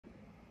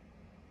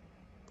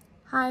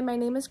Hi, my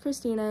name is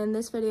Christina. In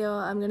this video,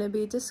 I'm going to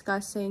be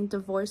discussing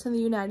divorce in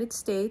the United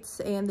States,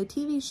 and the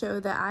TV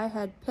show that I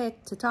had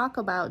picked to talk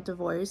about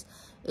divorce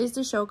is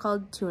the show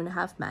called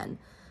 2.5 Men.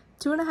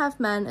 2.5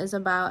 Men is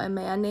about a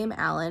man named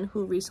Alan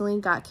who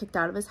recently got kicked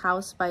out of his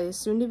house by his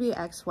soon-to-be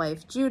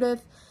ex-wife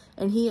Judith,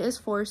 and he is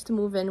forced to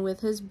move in with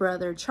his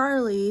brother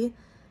Charlie,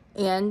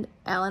 and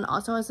Alan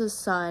also has a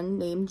son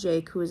named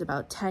Jake who is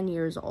about 10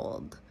 years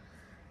old.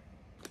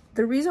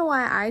 The reason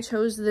why I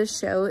chose this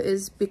show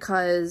is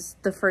because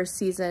the first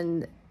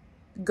season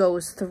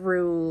goes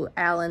through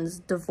Alan's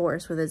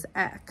divorce with his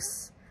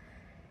ex.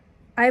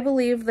 I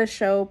believe the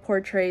show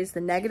portrays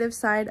the negative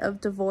side of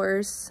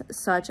divorce,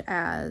 such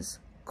as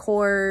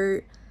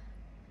court,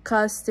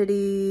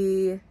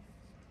 custody,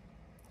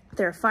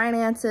 their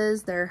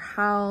finances, their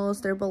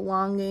house, their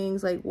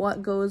belongings, like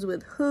what goes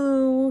with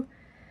who.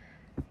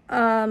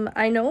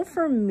 I know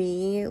for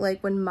me,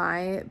 like when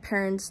my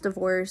parents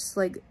divorced,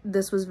 like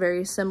this was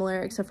very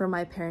similar, except for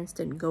my parents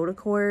didn't go to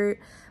court.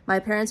 My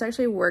parents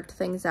actually worked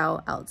things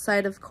out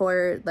outside of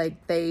court.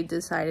 Like they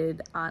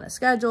decided on a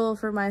schedule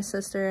for my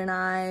sister and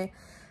I,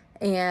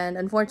 and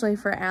unfortunately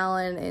for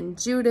Alan and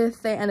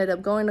Judith, they ended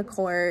up going to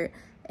court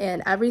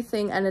and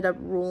everything ended up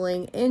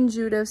ruling in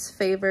Judith's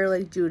favor.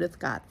 Like Judith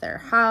got their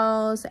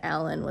house,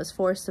 Alan was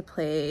forced to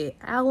pay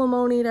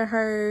alimony to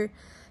her,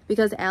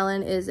 because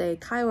Alan is a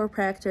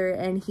chiropractor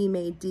and he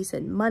made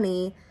decent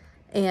money,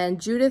 and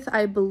Judith,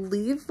 I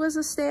believe, was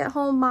a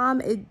stay-at-home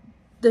mom.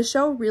 The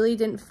show really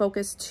didn't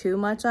focus too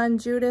much on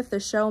Judith. The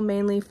show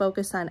mainly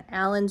focused on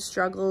Alan's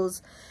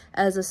struggles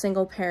as a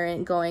single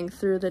parent going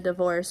through the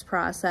divorce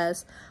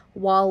process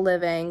while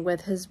living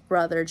with his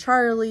brother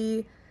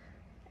Charlie.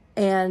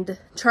 And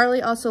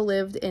Charlie also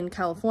lived in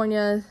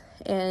California,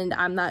 and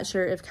I'm not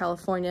sure if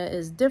California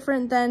is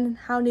different than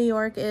how New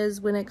York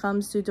is when it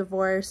comes to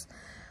divorce.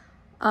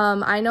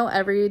 I know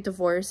every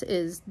divorce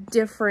is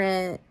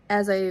different.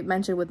 As I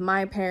mentioned with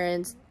my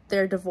parents,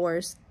 their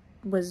divorce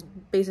was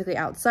basically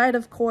outside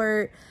of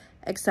court,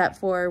 except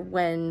for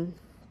when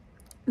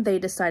they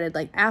decided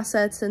like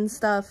assets and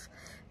stuff.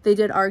 They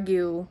did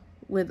argue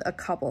with a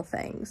couple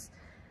things.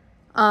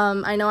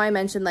 I know I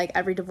mentioned like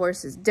every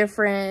divorce is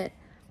different.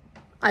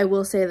 I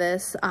will say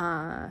this,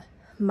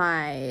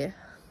 my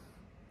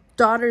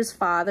daughter's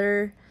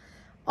father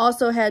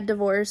also had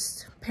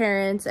divorced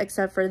parents,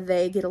 except for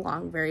they get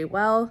along very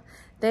well.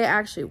 They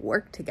actually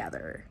work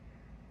together,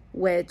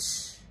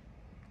 which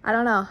I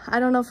don't know. I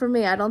don't know for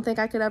me. I don't think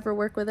I could ever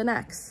work with an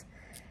ex.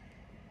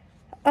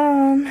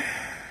 I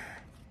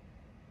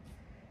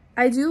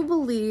do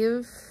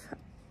believe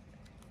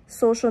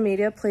social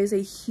media plays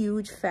a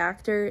huge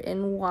factor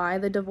in why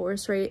the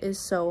divorce rate is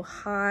so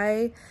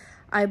high.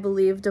 I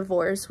believe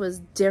divorce was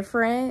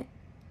different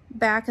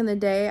back in the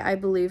day. I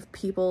believe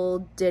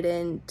people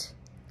didn't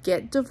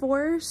get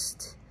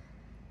divorced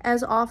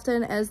as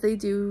often as they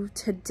do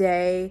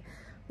today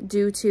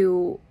due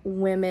to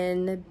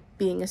women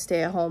being a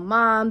stay-at-home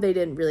mom. They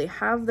didn't really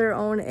have their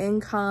own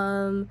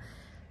income,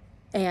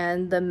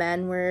 and the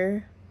men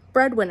were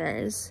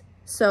breadwinners.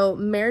 So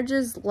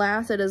marriages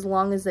lasted as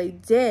long as they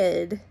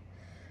did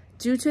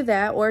due to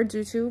that, or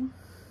due to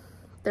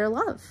their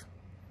love.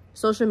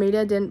 Social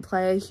media didn't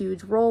play a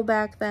huge role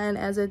back then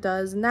as it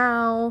does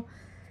now.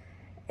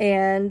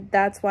 And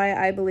that's why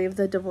I believe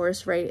the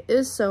divorce rate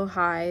is so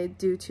high,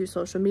 due to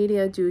social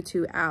media, due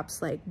to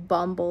apps like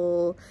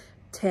Bumble,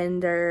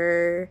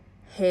 Tinder,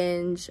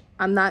 Hinge.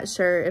 I'm not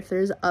sure if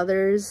there's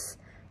others,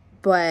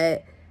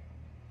 but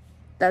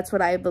that's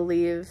what I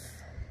believe.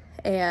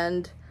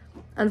 And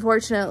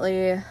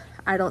unfortunately,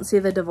 I don't see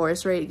the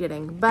divorce rate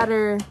getting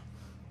better.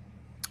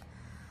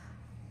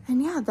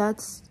 And yeah,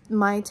 that's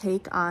my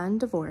take on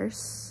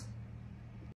divorce.